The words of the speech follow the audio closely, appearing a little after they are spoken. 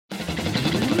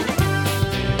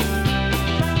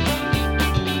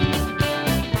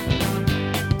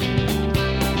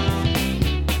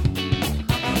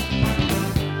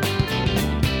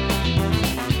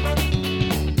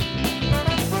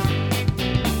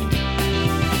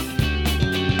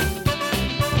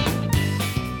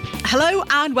Hello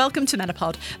and welcome to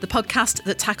Menopod, the podcast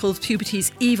that tackles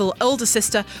puberty's evil older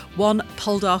sister, one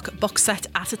Poldark box set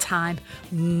at a time.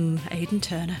 Aidan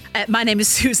Turner. My name is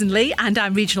Susan Lee and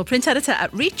I'm regional print editor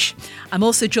at Reach. I'm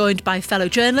also joined by fellow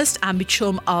journalist and my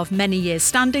chum of many years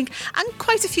standing and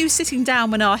quite a few sitting down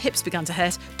when our hips began to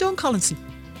hurt, Dawn Collinson.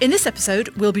 In this episode,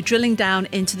 we'll be drilling down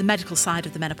into the medical side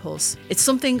of the menopause. It's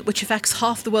something which affects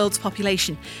half the world's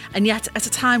population, and yet at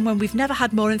a time when we've never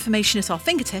had more information at our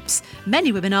fingertips,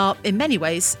 many women are, in many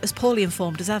ways, as poorly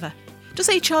informed as ever. Does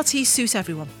HRT suit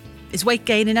everyone? Is weight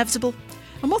gain inevitable?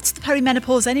 And what's the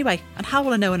perimenopause anyway, and how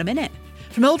will I know in a minute?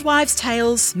 From old wives'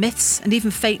 tales, myths, and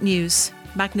even fake news,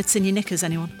 magnets in your knickers,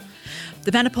 anyone?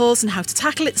 The menopause and how to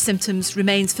tackle its symptoms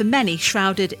remains for many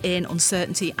shrouded in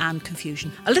uncertainty and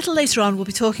confusion. A little later on, we'll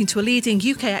be talking to a leading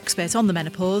UK expert on the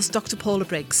menopause, Dr. Paula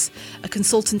Briggs, a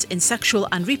consultant in sexual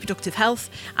and reproductive health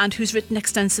and who's written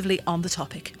extensively on the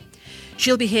topic.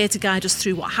 She'll be here to guide us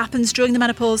through what happens during the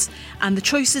menopause and the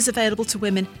choices available to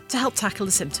women to help tackle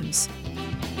the symptoms.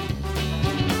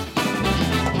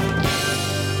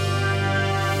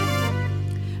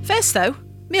 First though,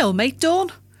 me old mate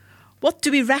Dawn. What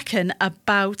do we reckon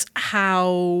about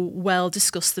how well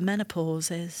discussed the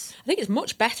menopause is? I think it's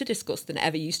much better discussed than it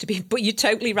ever used to be. But you're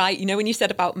totally right. You know, when you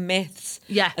said about myths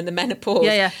and the menopause,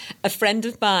 a friend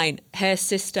of mine, her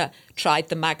sister, tried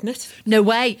the magnet. No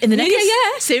way. In the knickers?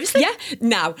 Yeah. Seriously? Yeah.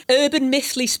 Now, urban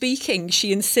mythly speaking,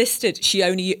 she insisted she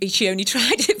only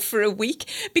tried it for a week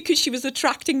because she was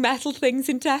attracting metal things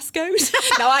in Tesco's.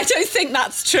 Now, I don't think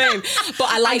that's true, but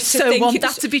I like to think want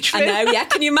that to be true. I know, yeah.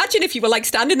 Can you imagine if you were like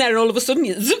standing there and all of a sudden,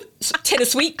 tin of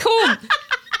sweet corn?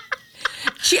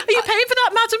 Are you paying for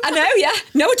that, madam? I know, yeah.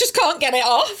 No, I just can't get it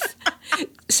off.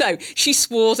 So she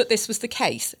swore that this was the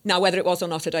case. Now, whether it was or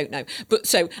not, I don't know. But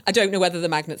so I don't know whether the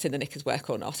magnets in the knickers work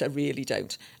or not. I really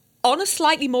don't. On a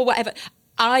slightly more whatever,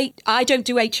 I don't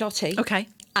do HRT. Okay.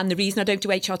 And the reason I don't do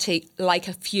HRT, like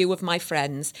a few of my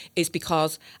friends, is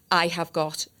because I have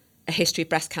got a history of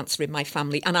breast cancer in my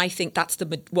family. And I think that's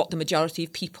what the majority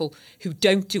of people who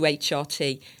don't do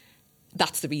HRT,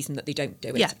 that's the reason that they don't do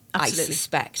it, yeah, absolutely. I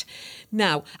suspect.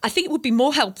 Now, I think it would be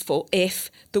more helpful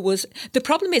if there was... The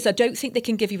problem is I don't think they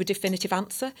can give you a definitive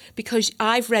answer because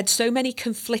I've read so many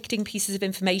conflicting pieces of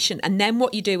information and then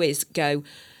what you do is go,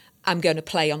 I'm going to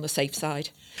play on the safe side.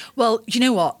 Well, you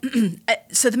know what?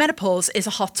 So the menopause is a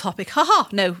hot topic. Ha-ha,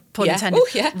 no pun intended. Oh,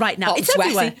 yeah. Right now. Hot it's and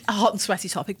everywhere. sweaty. A hot and sweaty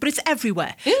topic, but it's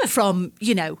everywhere. Yeah. From,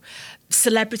 you know,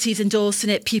 celebrities endorsing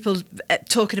it, people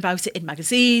talking about it in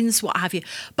magazines, what have you.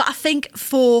 But I think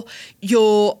for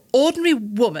your ordinary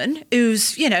woman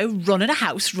who's, you know, running a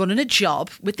house, running a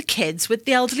job with the kids, with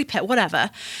the elderly pet, whatever,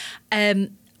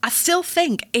 I still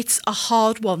think it's a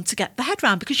hard one to get the head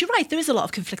around because you're right, there is a lot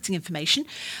of conflicting information.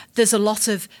 There's a lot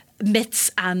of myths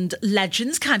and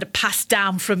legends kind of passed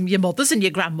down from your mothers and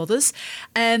your grandmothers.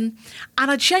 And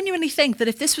I genuinely think that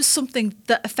if this was something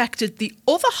that affected the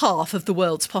other half of the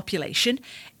world's population,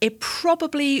 it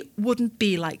probably wouldn't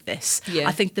be like this. Yeah.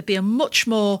 I think there'd be a much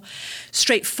more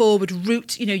straightforward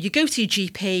route. You know, you go to your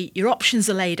GP, your options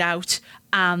are laid out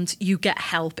and you get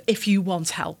help if you want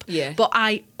help. Yeah. But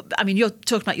I mean, you're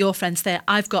talking about your friends there.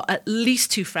 I've got at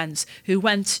least 2 friends who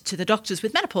went to the doctors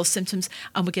with menopause symptoms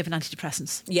and were given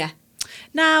antidepressants. Yeah.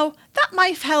 Now, that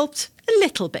might have helped a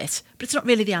little bit, but it's not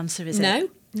really the answer, is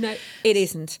it? No, it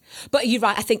isn't. But you're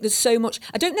right. I think there's so much.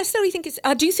 I don't necessarily think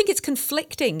I do think it's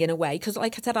conflicting in a way because,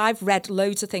 like I said, I've read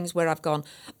loads of things where I've gone,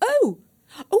 oh,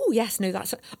 yes, no,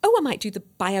 that's... I might do the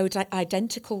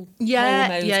bioidentical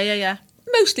hormones. Yeah.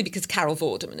 Mostly because Carol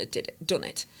Vorderman had done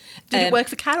it. Did it work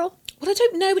for Carol? Well, I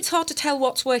don't know. It's hard to tell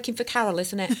what's working for Carol,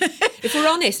 isn't it? If we're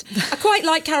honest, I quite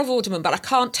like Carol Vorderman, but I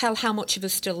can't tell how much of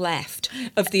us still left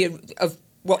of the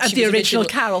original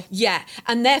Carol. Yeah,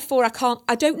 and therefore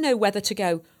I don't know whether to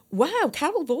go, wow,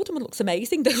 Carol Vorderman looks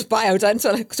amazing. Those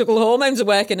bioidentical hormones are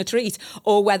working a treat.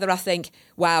 Or whether I think,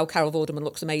 wow, Carol Vorderman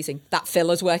looks amazing. That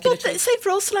filler's working a treat. Same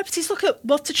for all celebrities. Look at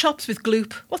What to Chops with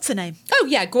Gloop. What's her name? Oh,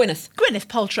 yeah, Gwyneth. Gwyneth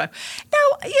Paltrow.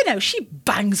 Now, you know, she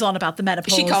bangs on about the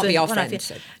menopause. She can't be our friend.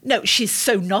 So. No, she's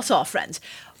so not our friend.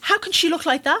 How can she look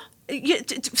like that?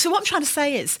 So what I'm trying to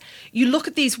say is, you look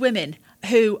at these women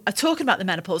who are talking about the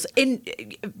menopause, in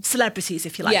celebrities,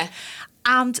 if you like,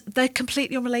 and they're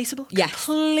completely unrelatable. Yes.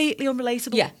 Completely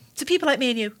unrelatable. Yeah. To people like me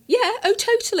and you. Yeah, oh,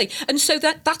 totally. And so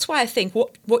that's why I think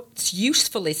what's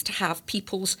useful is to have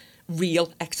people's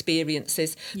real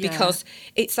experiences because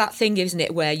it's that thing, isn't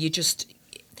it, where you just...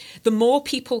 The more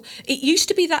people... It used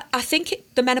to be that... I think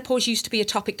the menopause used to be a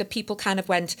topic that people kind of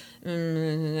went... Yeah,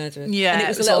 and it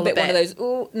was a little bit one of those...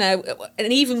 Oh, no.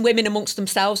 And even women amongst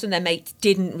themselves and their mates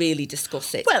didn't really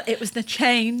discuss it. Well, it was the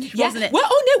change, wasn't it? Well,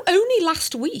 oh, no, only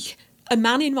last week... a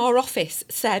man in our office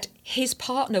said his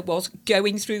partner was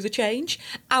going through the change,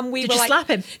 and we Did were you like, slap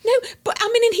him? No, but I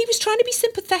mean, and he was trying to be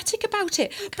sympathetic about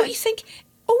it. Okay. But you think,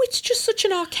 oh, it's just such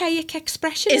an archaic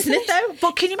expression, Isn't it though?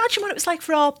 But can you imagine what it was like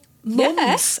for our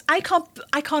mums? Yeah.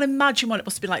 I can't imagine what it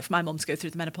must have been like for my mum to go through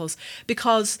the menopause,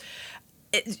 because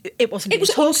it wasn't. It was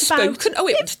being talked unspoken. about. Oh,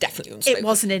 it was definitely unspoken. It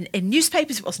wasn't in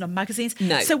newspapers. It wasn't on magazines.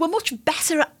 No. So we're much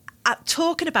better at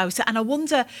talking about it, and I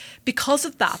wonder, because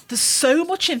of that, there's so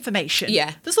much information.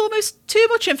 Yeah. There's almost too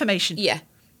much information. Yeah.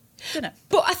 Don't know.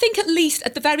 But I think at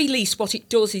the very least, what it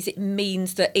does is it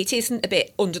means that it isn't a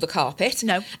bit under the carpet.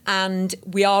 No. And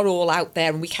we are all out there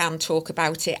and we can talk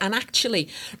about it. And actually,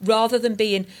 rather than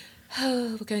being,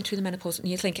 oh, we're going through the menopause, and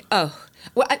you think, oh,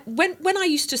 well, when I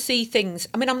used to see things,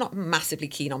 I mean, I'm not massively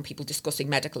keen on people discussing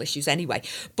medical issues anyway,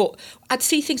 but I'd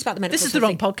see things about the menopause. This is the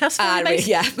wrong podcast for you, mate.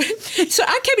 Yeah. So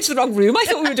I came into the wrong room. I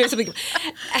thought we were doing something.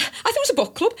 I thought it was a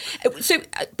book club.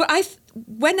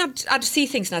 When I'd see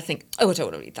things and I'd think, oh, I don't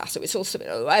want to read that. So it's also,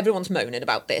 everyone's moaning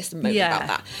about this and moaning about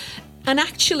that. And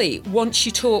actually, once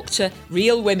you talk to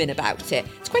real women about it,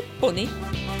 it's quite funny.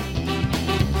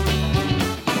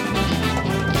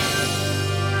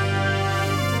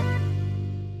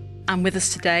 And with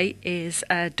us today is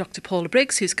Dr. Paula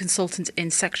Briggs, who's a consultant in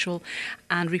sexual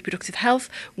and reproductive health,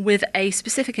 with a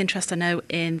specific interest, I know,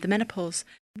 in the menopause.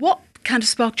 What kind of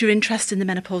sparked your interest in the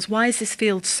menopause? Why is this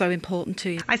field so important to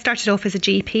you? I started off as a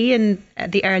GP in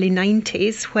the early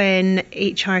 90s when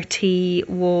HRT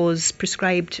was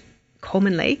prescribed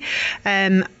commonly.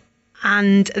 And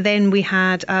then we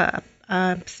had a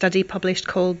study published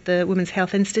called the Women's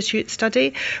Health Institute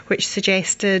study, which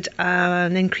suggested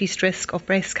an increased risk of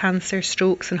breast cancer,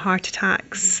 strokes and heart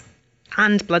attacks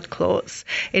and blood clots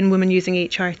in women using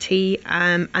HRT.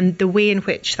 And the way in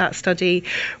which that study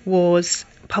was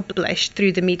published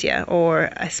through the media, or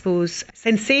I suppose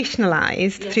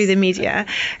sensationalised through the media,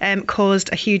 caused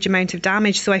a huge amount of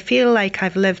damage. So I feel like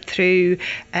I've lived through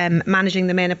managing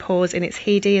the menopause in its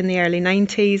heyday in the early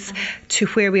 90s to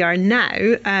where we are now,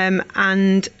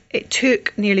 and it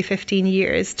took nearly 15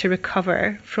 years to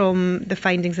recover from the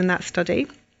findings in that study.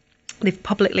 They've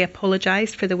publicly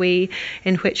apologised for the way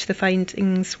in which the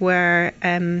findings were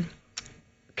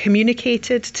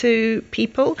communicated to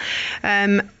people,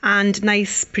 and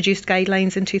NICE produced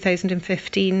guidelines in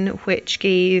 2015 which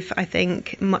gave, I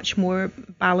think, much more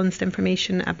balanced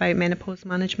information about menopause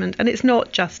management. And it's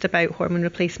not just about hormone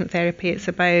replacement therapy, it's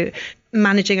about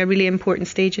managing a really important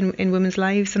stage in women's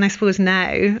lives. And I suppose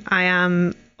now I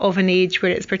am of an age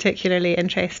where it's particularly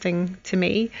interesting to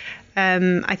me.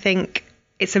 I think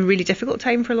it's a really difficult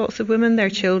time for lots of women. Their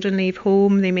children leave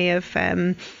home, they may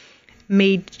have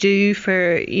made do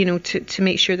for, to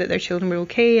make sure that their children were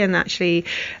okay, and actually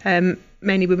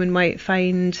many women might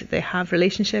find they have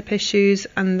relationship issues,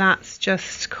 and that's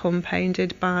just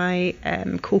compounded by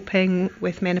coping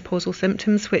with menopausal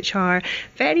symptoms, which are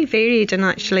very varied. And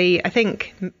actually I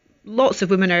think lots of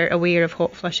women are aware of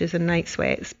hot flushes and night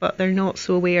sweats, but they're not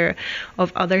so aware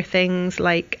of other things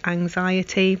like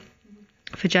anxiety,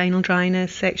 vaginal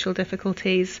dryness, sexual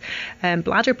difficulties,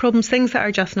 bladder problems, things that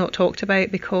are just not talked about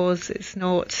because it's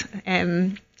not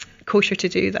kosher to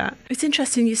do that. It's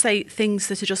interesting you say things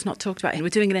that are just not talked about. We're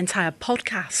doing an entire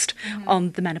podcast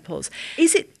on the menopause.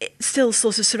 Is it still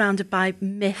sort of surrounded by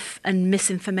myth and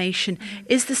misinformation?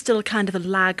 Is there still a kind of a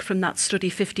lag from that study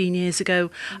 15 years ago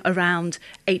around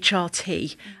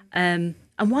HRT? And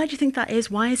why do you think that is?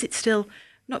 Why is it still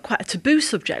not quite a taboo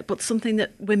subject, but something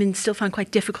that women still find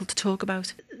quite difficult to talk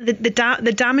about?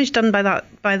 The damage done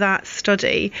by that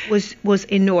study was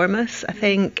enormous. I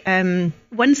think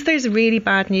once there's really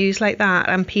bad news like that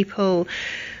and people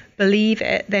believe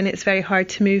it, then it's very hard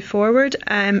to move forward.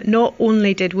 Not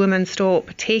only did women stop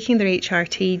taking their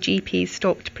HRT, GPs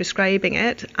stopped prescribing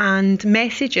it, and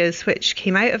messages which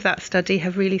came out of that study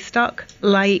have really stuck.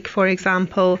 Like, for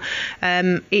example,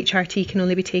 HRT can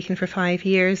only be taken for 5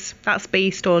 years. That's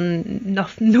based on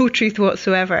no truth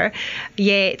whatsoever.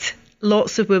 Yet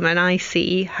lots of women I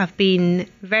see have been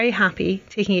very happy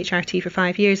taking HRT for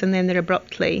 5 years and then they're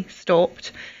abruptly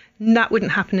stopped. That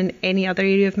wouldn't happen in any other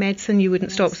area of medicine. You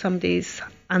wouldn't stop somebody's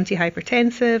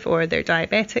antihypertensive or their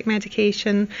diabetic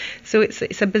medication. So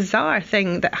it's a bizarre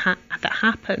thing that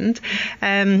happened.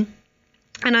 And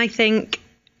I think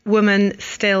women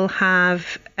still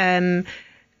have the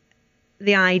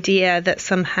idea that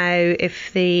somehow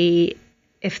if they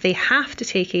have to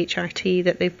take HRT,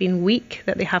 that they've been weak,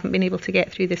 that they haven't been able to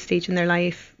get through this stage in their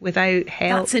life without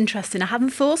help. That's interesting. I hadn't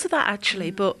thought of that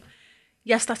actually, but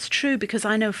yes, that's true, because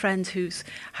I know a friend who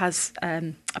has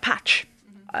a patch,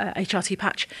 HRT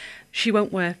patch, she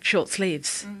won't wear short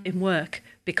sleeves in work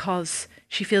because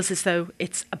she feels as though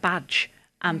it's a badge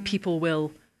and people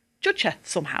will judge her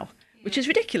somehow, which is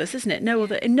ridiculous, isn't it?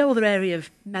 In no other area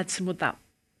of medicine would that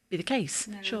be the case,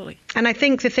 surely. And I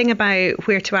think the thing about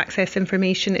where to access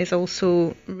information is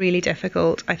also really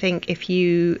difficult. I think if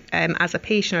you, as a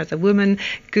patient or as a woman,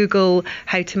 Google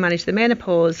how to manage the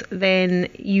menopause, then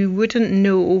you wouldn't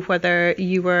know whether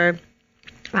you were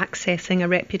accessing a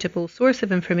reputable source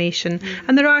of information.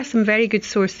 And there are some very good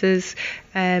sources.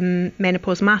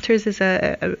 Menopause Matters is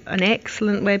an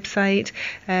excellent website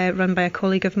run by a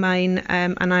colleague of mine,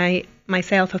 and I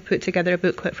myself have put together a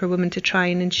booklet for women to try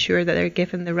and ensure that they're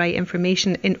given the right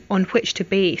information on which to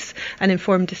base an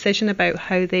informed decision about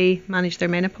how they manage their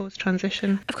menopause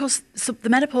transition. Of course, so the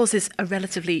menopause is a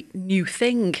relatively new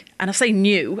thing. And I say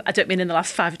new, I don't mean in the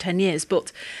last 5 or 10 years,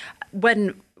 but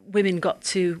when women got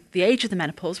to the age of the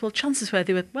menopause, well, chances were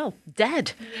they were,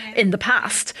 dead in the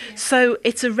past. So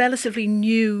it's a relatively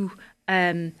new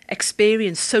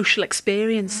experience, social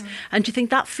experience. And do you think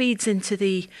that feeds into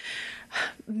the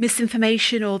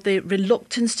misinformation or the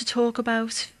reluctance to talk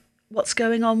about what's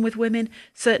going on with women?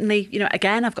 Certainly,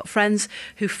 again, I've got friends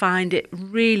who find it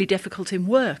really difficult in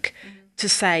work to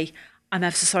say, I'm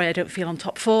ever so sorry, I don't feel on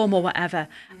top form or whatever,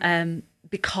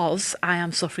 because I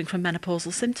am suffering from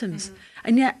menopausal symptoms.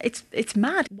 And yet it's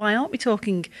mad. Why aren't we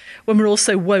talking, when we're all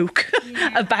so woke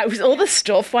about all this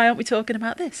stuff, why aren't we talking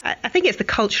about this? I think it's the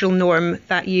cultural norm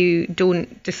that you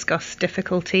don't discuss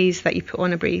difficulties, that you put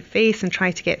on a brave face and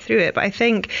try to get through it. But I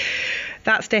think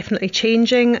that's definitely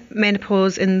changing.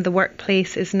 Menopause in the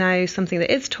workplace is now something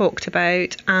that is talked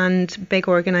about, and big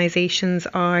organisations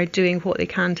are doing what they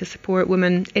can to support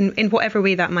women in whatever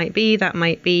way that might be. That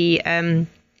might be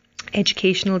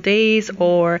educational days,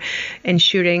 or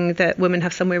ensuring that women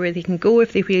have somewhere where they can go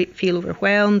if they feel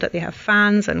overwhelmed, that they have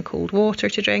fans and cold water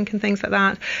to drink and things like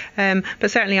that.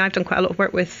 But certainly I've done quite a lot of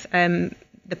work with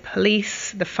the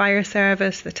police, the fire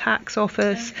service, the tax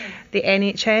office, the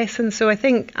NHS, and so I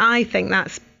think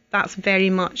that's very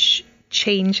much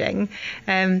changing,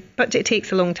 but it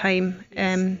takes a long time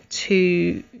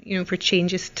for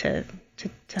changes to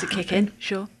kick in.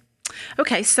 Sure.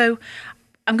 Okay, so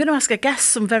I'm going to ask, I guess,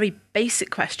 some very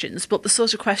basic questions, but the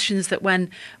sort of questions that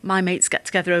when my mates get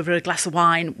together over a glass of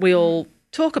wine, we all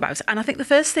talk about. And I think the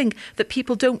first thing that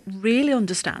people don't really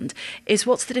understand is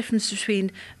what's the difference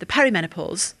between the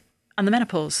perimenopause and the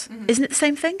menopause. Isn't it the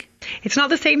same thing? It's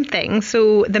not the same thing.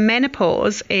 So the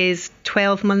menopause is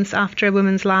 12 months after a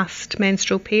woman's last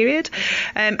menstrual period.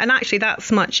 And actually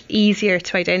that's much easier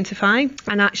to identify.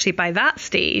 And actually by that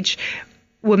stage,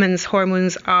 women's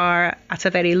hormones are at a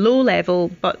very low level,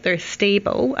 but they're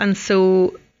stable. And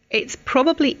so it's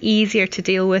probably easier to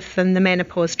deal with than the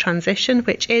menopause transition,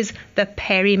 which is the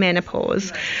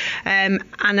perimenopause. And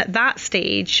at that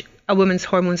stage, a woman's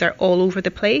hormones are all over the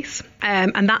place.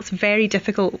 And that's very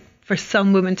difficult for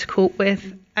some women to cope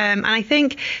with. And I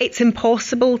think it's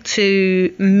impossible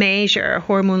to measure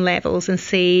hormone levels and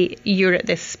say you're at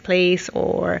this place,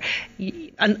 or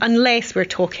unless we're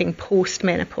talking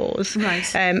post-menopause,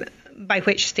 by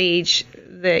which stage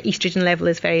the estrogen level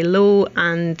is very low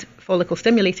and follicle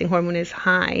stimulating hormone is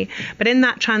high. But in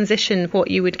that transition,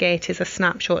 what you would get is a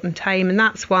snapshot in time. And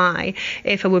that's why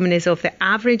if a woman is of the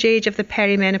average age of the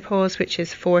perimenopause, which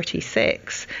is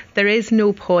 46, there is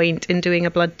no point in doing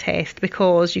a blood test,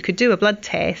 because you could do a blood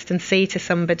test and say to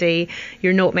somebody,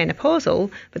 you're not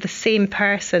menopausal, but the same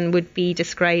person would be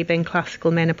describing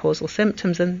classical menopausal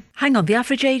symptoms. And hang on, the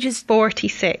average age is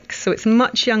 46. So it's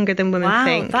much younger than women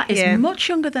think. Wow, that is much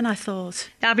younger than I thought.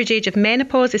 The average age of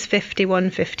menopause is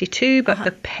 51, 52, but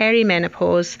the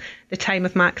perimenopause, the time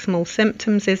of maximal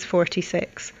symptoms, is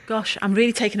 46. Gosh, I'm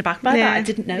really taken aback by that. I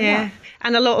didn't know that.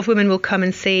 And a lot of women will come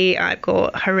and say, I've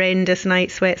got horrendous night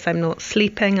sweats, I'm not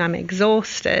sleeping, I'm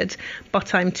exhausted,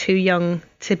 but I'm too young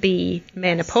to be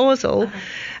menopausal.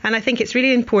 And I think it's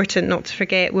really important not to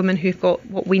forget women who've got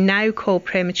what we now call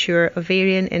premature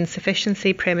ovarian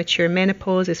insufficiency. Premature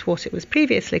menopause is what it was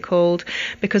previously called,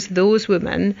 because those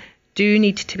women do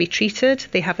need to be treated.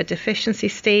 They have a deficiency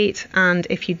state, and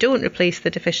if you don't replace the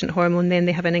deficient hormone, then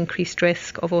they have an increased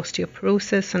risk of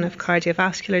osteoporosis and of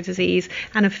cardiovascular disease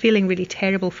and of feeling really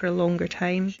terrible for a longer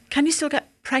time. Can you still get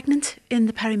pregnant in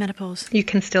the perimenopause? You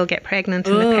can still get pregnant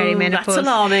in the perimenopause. That's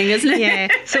alarming, isn't it? Yeah.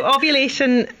 So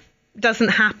ovulation doesn't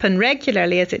happen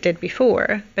regularly as it did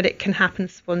before, but it can happen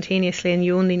spontaneously, and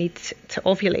you only need to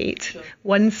ovulate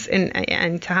once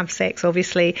and to have sex,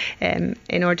 obviously,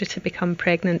 in order to become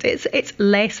pregnant. It's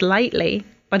less likely,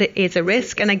 but it is a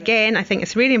risk. And again, I think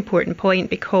it's a really important point,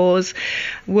 because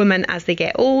women as they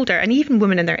get older, and even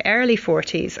women in their early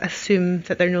 40s, assume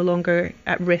that they're no longer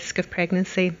at risk of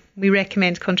pregnancy we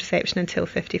recommend contraception until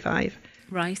 55.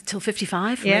 Right, till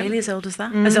 55, Yeah. really? As old as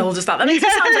that? As old as that. That makes it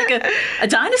sound like a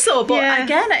dinosaur, but Yeah.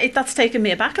 again, that's taken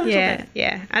me aback a little bit.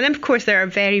 Yeah. And then, of course, there are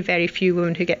very, very few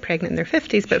women who get pregnant in their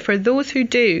 50s, but for those who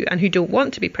do and who don't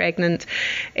want to be pregnant,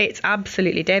 it's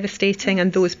absolutely devastating,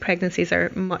 and those pregnancies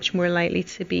are much more likely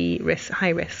to be high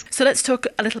risk. So let's talk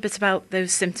a little bit about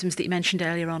those symptoms that you mentioned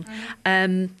earlier on.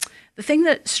 The thing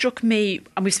that struck me,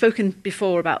 and we've spoken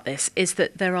before about this, is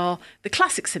that there are the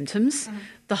classic symptoms,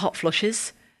 the hot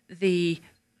flushes, the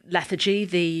lethargy,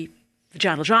 the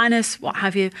vaginal dryness, what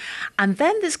have you. And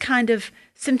then there's kind of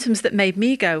symptoms that made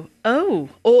me go, oh,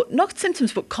 or not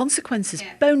symptoms, but consequences,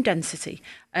 bone density,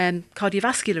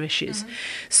 cardiovascular issues.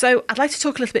 So I'd like to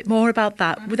talk a little bit more about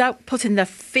that without putting the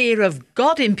fear of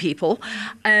God in people.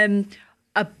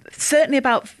 Certainly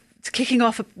about kicking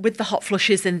off with the hot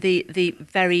flushes and the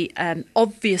very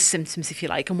obvious symptoms, if you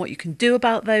like, and what you can do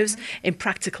about those in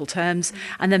practical terms,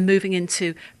 and then moving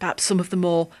into perhaps some of the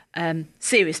more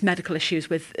serious medical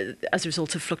issues with as a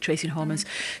result of fluctuating hormones.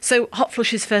 So hot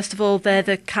flushes, first of all, they're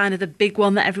the kind of the big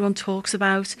one that everyone talks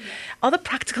about. Are there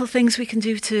practical things we can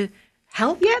do to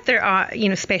help? Yeah, there are,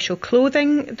 special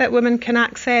clothing that women can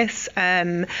access,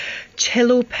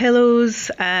 chillo pillows.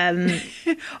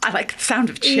 I like the sound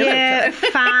of chillo pillow.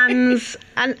 Fans.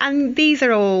 And these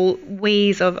are all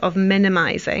ways of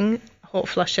minimising hot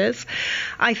flushes.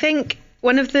 I think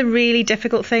one of the really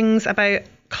difficult things about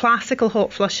classical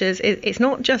hot flushes is it's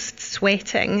not just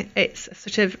sweating, it's a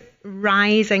sort of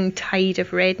rising tide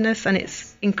of redness, and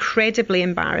it's incredibly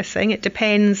embarrassing. It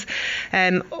depends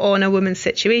on a woman's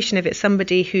situation. If it's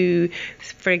somebody who,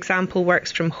 for example,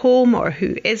 works from home or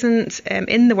who isn't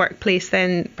in the workplace,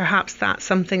 then perhaps that's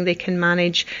something they can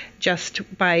manage just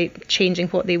by changing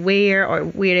what they wear or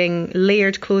wearing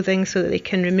layered clothing so that they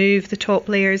can remove the top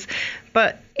layers.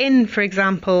 But in, for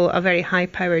example, a very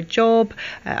high-powered job,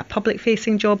 a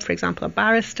public-facing job, for example, a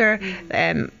barrister,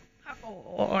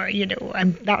 or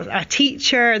a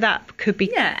teacher, that could be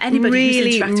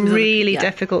really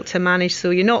difficult to manage. So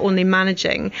you're not only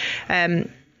managing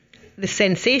the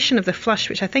sensation of the flush,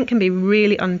 which I think can be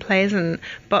really unpleasant,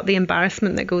 but the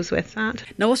embarrassment that goes with that.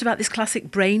 Now, what about this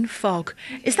classic brain fog?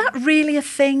 Is that really a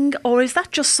thing, or is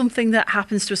that just something that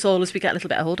happens to us all as we get a little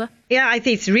bit older? Yeah, I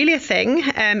think it's really a thing.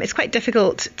 It's quite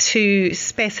difficult to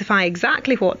specify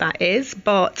exactly what that is,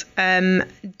 but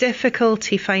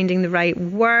difficulty finding the right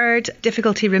word,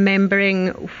 difficulty remembering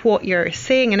what you're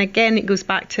saying. And again, it goes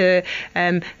back to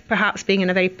perhaps being in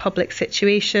a very public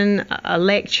situation, a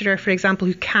lecturer, for example,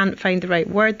 who can't find the right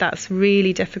word. That's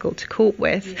really difficult to cope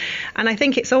with. Yeah. And I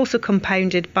think it's also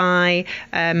compounded by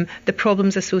the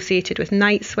problems associated with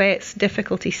night sweats,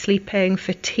 difficulty sleeping,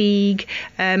 fatigue,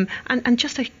 and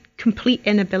just a complete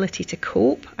inability to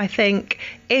cope. I think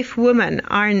if women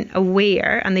aren't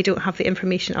aware and they don't have the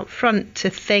information up front to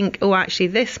think, oh, actually,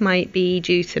 this might be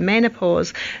due to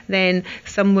menopause, then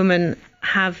some women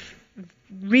have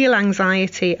real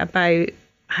anxiety about,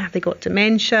 have they got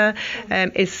dementia?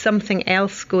 Is something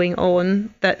else going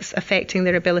on that's affecting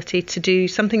their ability to do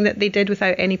something that they did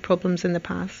without any problems in the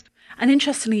past? And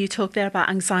interestingly, you talked there about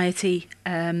anxiety,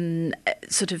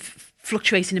 sort of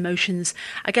fluctuating emotions.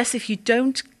 I guess if you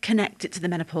don't connect it to the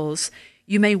menopause,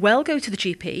 you may well go to the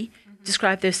GP,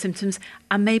 describe those symptoms,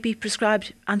 and maybe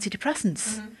prescribed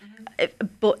antidepressants.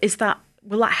 But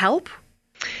will that help?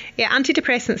 Yeah,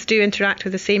 antidepressants do interact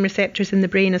with the same receptors in the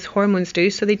brain as hormones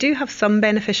do, so they do have some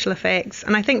beneficial effects.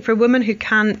 And I think for women who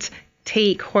can't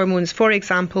take hormones, for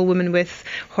example, women with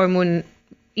hormone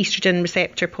estrogen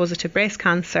receptor positive breast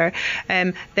cancer,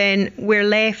 then we're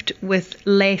left with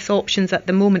less options at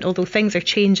the moment, although things are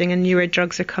changing and newer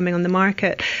drugs are coming on the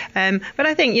market. But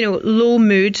I think, low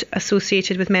mood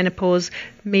associated with menopause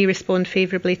may respond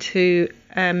favourably to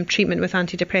treatment with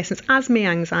antidepressants, as may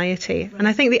anxiety. Right. And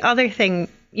I think the other thing,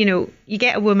 you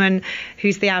get a woman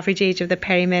who's the average age of the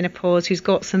perimenopause, who's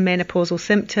got some menopausal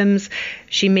symptoms.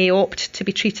 She may opt to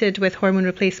be treated with hormone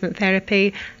replacement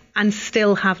therapy and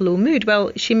still have low mood.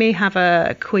 Well, she may have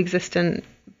a coexistent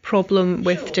problem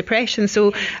with depression.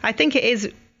 So I think it is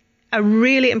a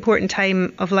really important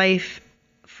time of life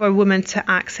for women to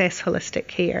access holistic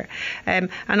care. And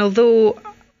although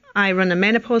I run a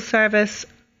menopause service,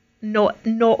 not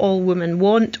all women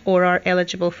want or are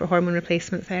eligible for hormone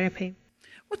replacement therapy.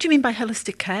 What do you mean by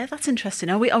holistic care? That's interesting.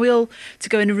 Are we all to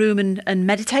go in a room and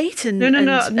meditate? No,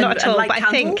 not at all. But I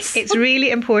think it's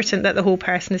really important that the whole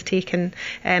person is taken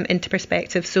into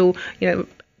perspective. So,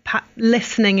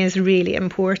 listening is really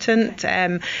important.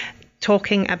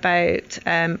 Talking about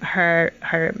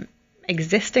her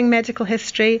existing medical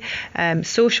history,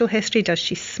 social history. Does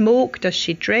she smoke? Does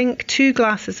she drink? 2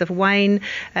 glasses of wine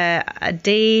a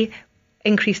day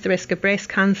increase the risk of breast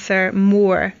cancer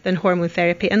more than hormone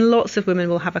therapy. And lots of women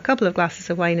will have a couple of glasses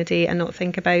of wine a day and not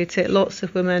think about it. Lots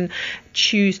of women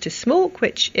choose to smoke,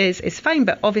 which is fine,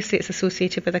 but obviously it's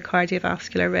associated with a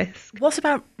cardiovascular risk. What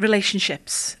about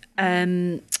relationships?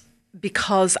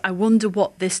 Because I wonder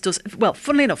what this does. Well,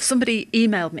 funnily enough, somebody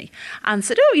emailed me and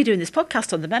said, "Oh, you're doing this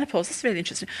podcast on the menopause. This is really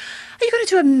interesting. Are you going to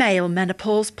do a male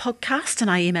menopause podcast?" And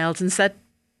I emailed and said,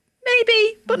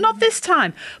 maybe, but not this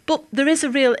time. But there is a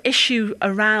real issue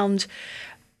around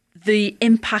the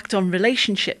impact on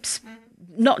relationships,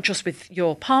 not just with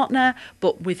your partner,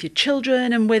 but with your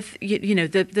children and with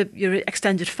your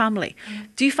extended family.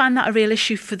 Do you find that a real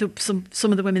issue for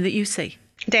some of the women that you see?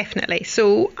 Definitely.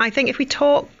 So I think if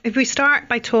we start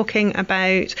by talking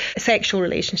about sexual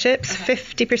relationships,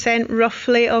 50%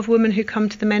 roughly of women who come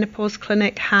to the menopause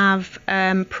clinic have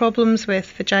problems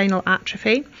with vaginal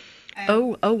atrophy.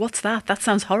 Oh, what's that? That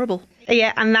sounds horrible.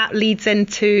 Yeah, and that leads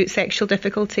into sexual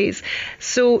difficulties.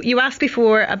 So you asked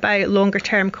before about longer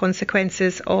term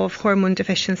consequences of hormone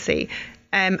deficiency.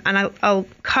 And I'll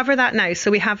cover that now.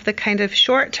 So we have the kind of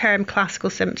short-term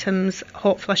classical symptoms,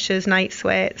 hot flushes, night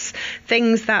sweats,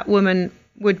 things that women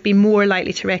would be more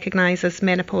likely to recognise as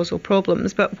menopausal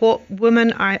problems. But what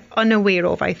women are unaware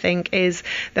of, I think, is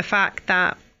the fact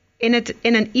that in an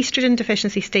estrogen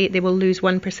deficiency state, they will lose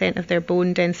 1% of their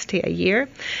bone density a year.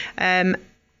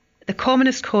 The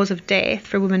commonest cause of death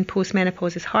for women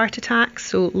post-menopause is heart attacks,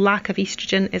 so lack of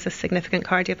estrogen is a significant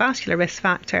cardiovascular risk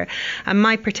factor. And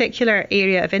my particular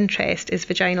area of interest is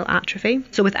vaginal atrophy.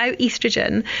 So without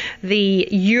estrogen, the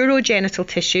urogenital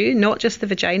tissue, not just the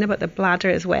vagina but the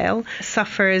bladder as well,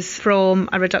 suffers from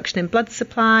a reduction in blood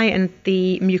supply, and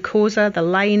the mucosa, the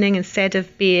lining, instead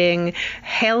of being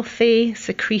healthy,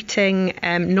 secreting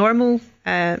normal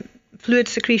fluid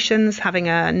secretions, having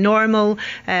a normal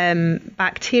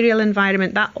bacterial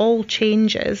environment, that all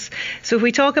changes. So if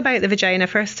we talk about the vagina,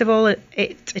 first of all,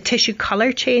 tissue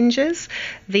colour changes.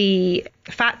 The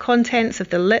fat contents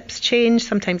of the lips change.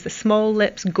 Sometimes the small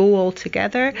lips go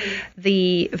altogether.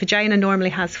 The vagina normally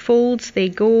has folds. They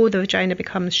go. The vagina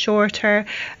becomes shorter.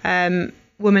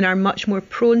 Women are much more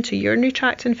prone to urinary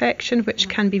tract infection, which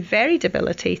can be very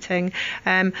debilitating.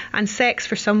 And sex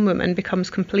for some women becomes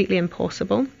completely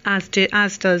impossible, as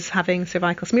does having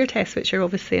cervical smear tests, which are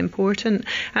obviously important.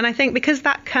 And I think because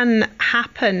that can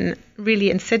happen really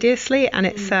insidiously, and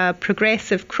it's a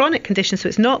progressive chronic condition, so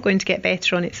it's not going to get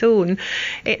better on its own,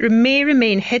 it may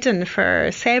remain hidden for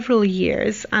several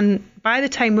years. And by the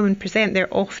time women present,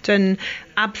 they're often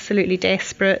absolutely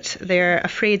desperate. They're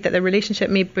afraid that their relationship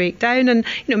may break down. And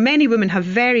many women have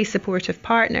very supportive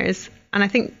partners. And I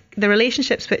think the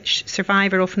relationships which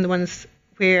survive are often the ones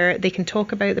where they can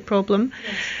talk about the problem.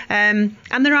 Yes.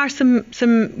 And there are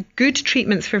some good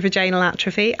treatments for vaginal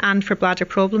atrophy and for bladder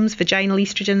problems. Vaginal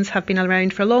estrogens have been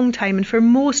around for a long time, and for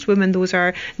most women those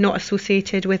are not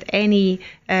associated with any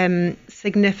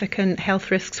significant health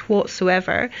risks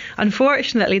whatsoever.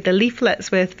 Unfortunately, the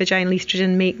leaflets with vaginal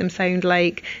estrogen make them sound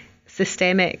like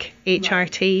systemic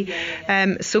HRT.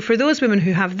 Right. So for those women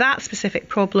who have that specific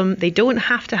problem, they don't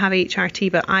have to have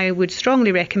HRT, but I would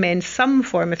strongly recommend some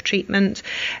form of treatment.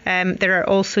 There are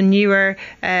also newer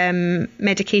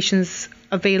medications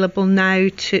available now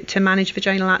to manage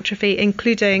vaginal atrophy,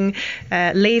 including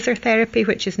laser therapy,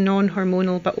 which is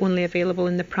non-hormonal but only available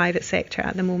in the private sector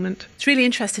at the moment. It's really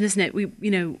interesting, isn't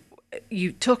it?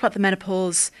 You talk about the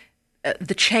menopause,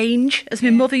 the change, as my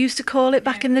mother used to call it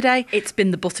back in the day. It's been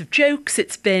the butt of jokes.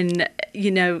 It's been,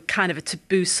 kind of a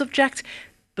taboo subject.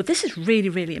 But this is really,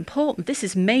 really important. This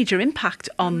is major impact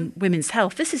on women's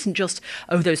health. This isn't just,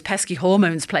 those pesky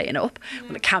hormones playing up.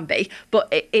 Well, it can be,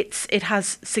 but it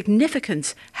has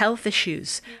significant health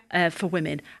issues for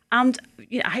women. And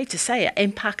I hate to say it,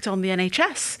 impact on the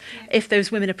NHS if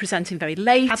those women are presenting very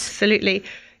late. Absolutely.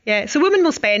 Yeah. So women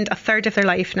will spend a third of their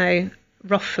life now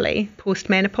roughly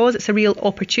post-menopause. It's a real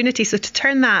opportunity. So to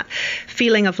turn that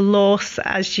feeling of loss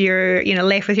as you're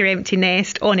left with your empty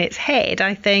nest on its head,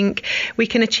 I think we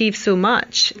can achieve so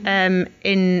much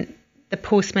in the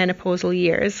post-menopausal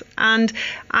years. And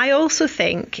I also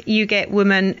think you get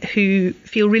women who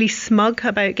feel really smug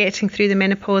about getting through the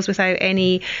menopause without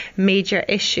any major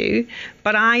issue.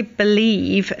 But I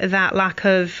believe that lack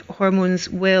of hormones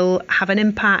will have an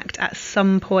impact at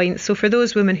some point. So for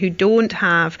those women who don't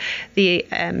have the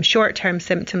short-term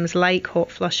symptoms like hot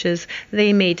flushes,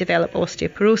 they may develop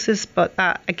osteoporosis, but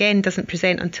that again doesn't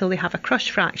present until they have a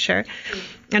crush fracture.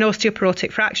 And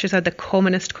osteoporotic fractures are the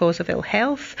commonest cause of ill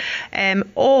health.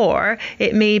 Or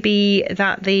it may be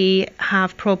that they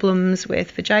have problems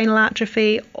with vaginal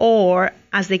atrophy, or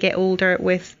as they get older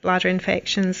with bladder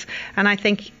infections. And I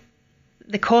think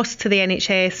the cost to the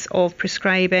NHS of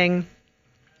prescribing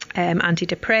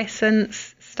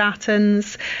antidepressants,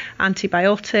 statins,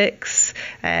 antibiotics,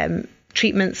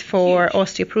 treatments for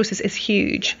osteoporosis is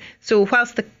huge. So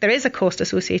whilst there is a cost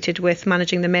associated with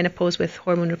managing the menopause with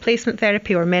hormone replacement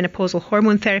therapy or menopausal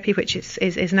hormone therapy, which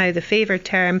is now the favoured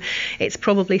term, it's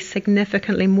probably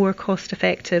significantly more cost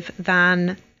effective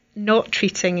than not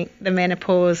treating the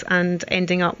menopause and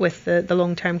ending up with the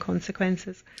long-term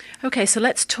consequences. Okay, so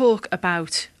let's talk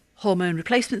about hormone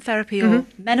replacement therapy or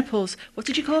menopause. What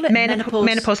did you call it?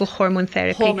 Menopausal hormone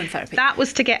therapy. Hormone therapy. That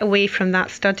was to get away from that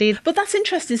study. But that's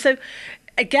interesting. So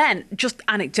again, just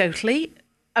anecdotally,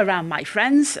 around my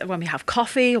friends, when we have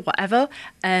coffee or whatever,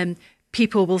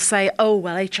 people will say, oh,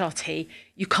 well, HRT,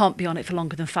 you can't be on it for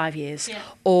longer than 5 years. Yeah.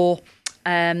 Or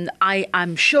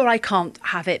I'm sure I can't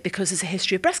have it because there's a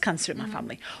history of breast cancer in my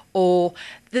family. Or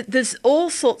there's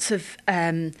all sorts of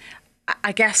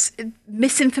I guess,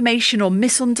 misinformation or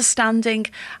misunderstanding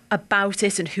about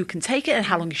it and who can take it and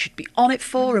how long you should be on it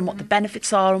for and what the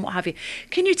benefits are and what have you.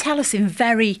 Can you tell us in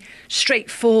very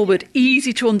straightforward,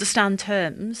 easy to understand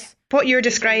terms? What you're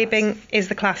describing is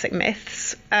the classic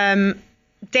myths.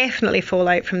 Definitely fall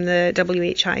out from the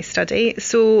WHI study.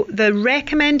 So the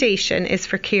recommendation is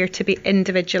for care to be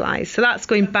individualised. So that's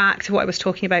going back to what I was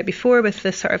talking about before with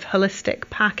the sort of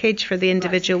holistic package for the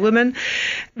individual woman.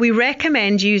 We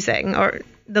recommend using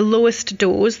the lowest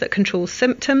dose that controls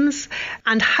symptoms,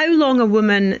 and how long a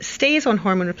woman stays on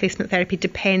hormone replacement therapy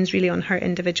depends really on her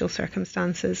individual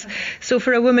circumstances. So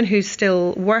for a woman who's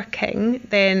still working,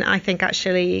 then I think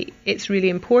actually it's really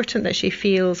important that she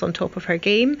feels on top of her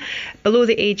game. Below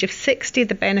the age of 60,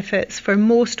 the benefits for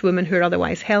most women who are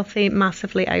otherwise healthy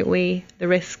massively outweigh the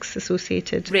risks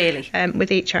associated with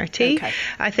HRT. Okay.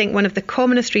 I think one of the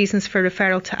commonest reasons for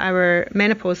referral to our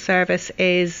menopause service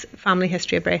is family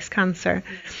history of breast cancer.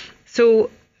 So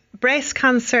breast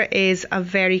cancer is a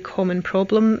very common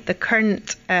problem. The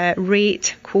current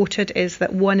rate quoted is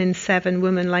that 1 in 7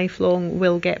 women lifelong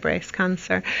will get breast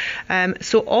cancer.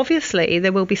 So obviously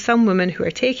there will be some women who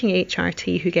are taking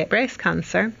HRT who get breast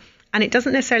cancer. And it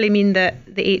doesn't necessarily mean that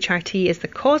the HRT is the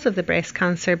cause of the breast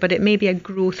cancer, but it may be a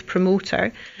growth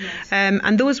promoter. Yes.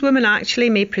 And those women actually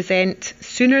may present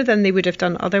sooner than they would have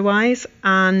done otherwise.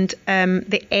 And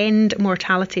the end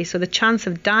mortality, so the chance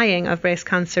of dying of breast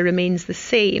cancer remains the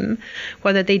same,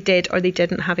 whether they did or they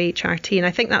didn't have HRT. And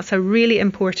I think that's a really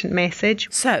important message.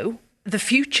 So the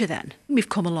future then, we've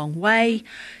come a long way.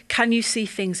 Can you see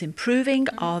things improving?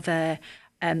 Are there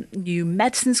new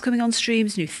medicines coming on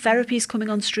streams, new therapies coming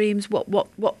on streams? What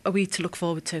are we to look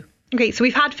forward to? Okay, so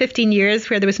we've had 15 years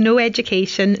where there was no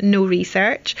education, no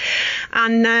research.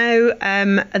 And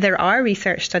now there are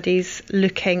research studies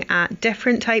looking at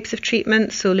different types of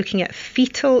treatments. So looking at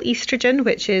fetal estrogen,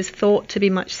 which is thought to be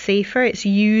much safer. It's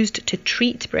used to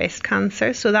treat breast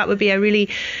cancer. So that would be a really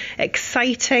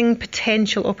exciting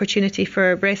potential opportunity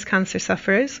for breast cancer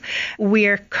sufferers.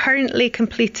 We're currently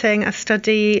completing a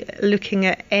study looking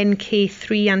at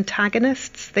NK3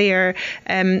 antagonists. They are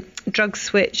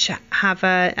drugs which have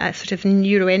a sort of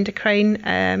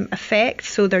neuroendocrine effect,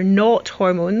 so they're not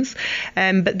hormones,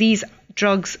 but these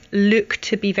drugs look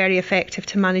to be very effective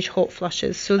to manage hot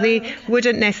flushes. So they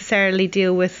wouldn't necessarily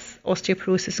deal with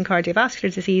osteoporosis and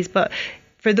cardiovascular disease, but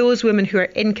for those women who are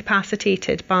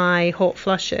incapacitated by hot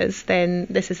flushes, then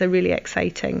this is a really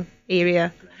exciting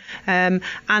area. And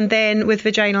then with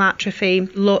vaginal atrophy,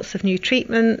 lots of new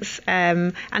treatments,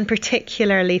 and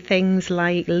particularly things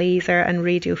like laser and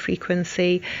radio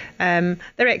frequency. They're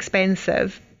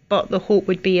expensive, but the hope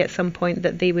would be at some point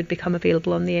that they would become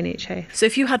available on the NHS. So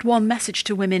if you had one message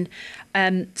to women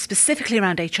specifically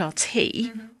around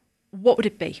HRT, what would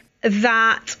it be?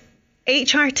 That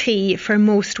HRT for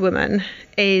most women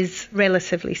is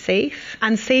relatively safe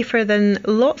and safer than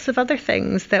lots of other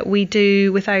things that we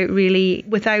do without really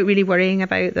worrying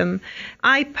about them.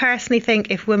 I personally think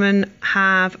if women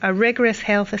have a rigorous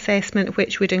health assessment,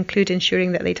 which would include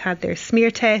ensuring that they'd had their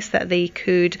smear test, that they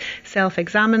could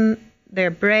self-examine their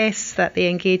breasts, that they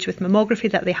engage with mammography,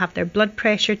 that they have their blood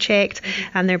pressure checked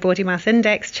and their body mass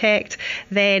index checked,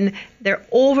 then their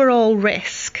overall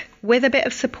risk with a bit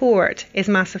of support is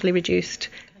massively reduced.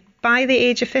 By the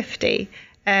age of 50,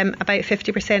 about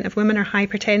 50% of women are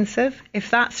hypertensive. If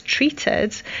that's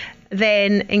treated,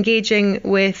 then engaging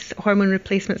with hormone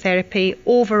replacement therapy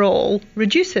overall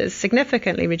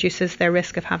significantly reduces their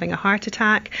risk of having a heart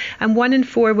attack. And 1 in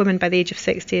 4 women by the age of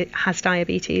 60 has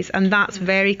diabetes, and that's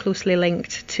very closely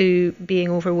linked to being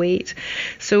overweight.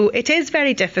 So it is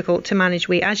very difficult to manage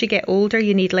weight. As you get older,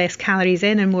 you need less calories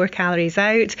in and more calories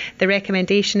out. The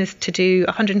recommendation is to do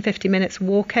 150 minutes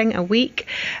walking a week.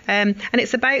 And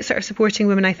it's about sort of supporting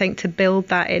women, I think, to build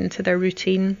that into their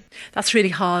routine. That's really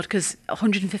hard because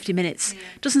 150 minutes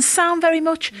doesn't sound very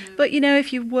much, but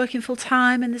if you're working full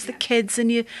time and there's the kids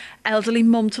and your elderly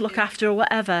mum to look after or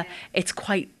whatever, it's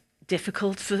quite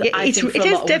difficult for it is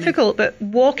difficult, but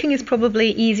walking is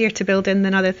probably easier to build in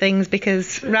than other things,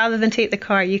 because rather than take the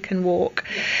car, you can walk.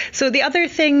 So the other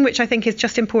thing which I think is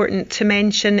just important to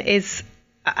mention is,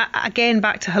 again,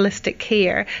 back to holistic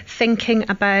care, thinking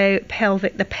about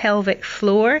the pelvic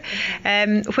floor,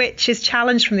 which is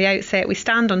challenged from the outset. We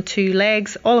stand on 2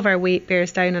 legs, all of our weight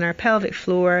bears down on our pelvic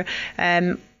floor.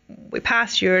 We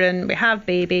pass urine, we have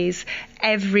babies.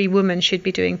 Every woman should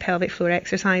be doing pelvic floor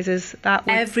exercises.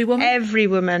 Every woman? Every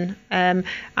woman.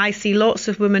 I see lots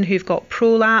of women who've got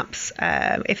prolapse.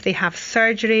 If they have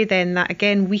surgery, then that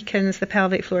again weakens the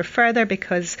pelvic floor further,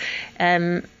 because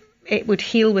it would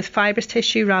heal with fibrous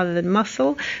tissue rather than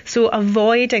muscle. So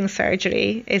avoiding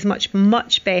surgery is much,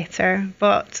 much better.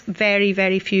 But very,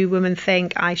 very few women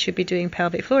think I should be doing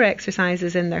pelvic floor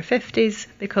exercises in their 50s,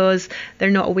 because they're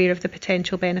not aware of the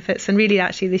potential benefits. And really,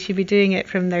 actually, they should be doing it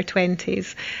from their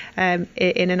 20s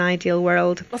in an ideal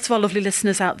world. Lots of our lovely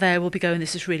listeners out there will be going,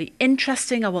 this is really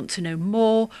interesting. I want to know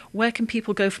more. Where can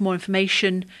people go for more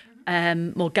information,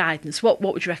 more guidance? What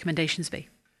would your recommendations be?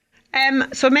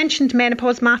 So I mentioned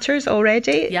Menopause Matters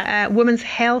already. Yeah. Women's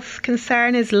Health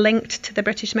Concern is linked to the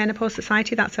British Menopause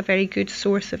Society. That's a very good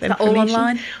source of information. All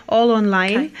online? All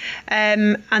online. Okay.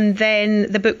 And then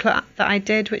the booklet that I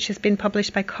did, which has been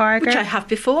published by Carger. Which I have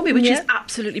before me, which is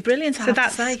absolutely brilliant, I have to say.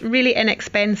 So that's really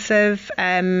inexpensive.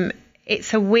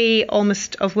 It's a way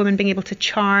almost of women being able to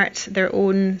chart their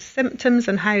own symptoms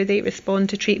and how they respond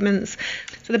to treatments.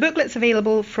 So the booklet's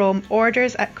available from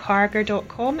orders at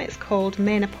carger.com. It's called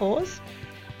Menopause.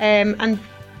 And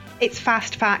it's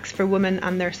fast facts for women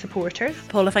and their supporters.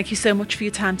 Paula, thank you so much for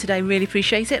your time today. Really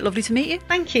appreciate it. Lovely to meet you.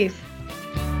 Thank you.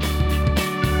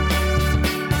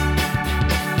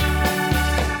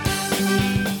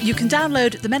 You can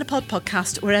download the Menopod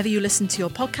podcast wherever you listen to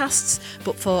your podcasts,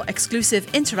 but for exclusive,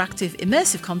 interactive,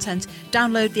 immersive content,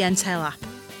 download the Entail app.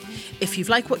 If you've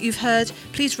liked what you've heard,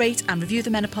 please rate and review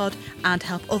the Menopod and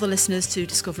help other listeners to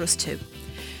discover us too.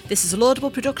 This is a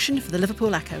Laudable production for the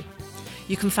Liverpool Echo.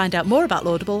 You can find out more about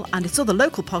Laudable and its other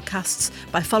local podcasts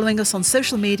by following us on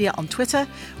social media on Twitter,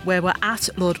 where we're at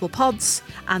Laudable Pods,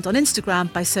 and on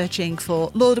Instagram by searching for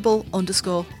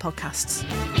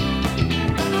Laudable_podcasts.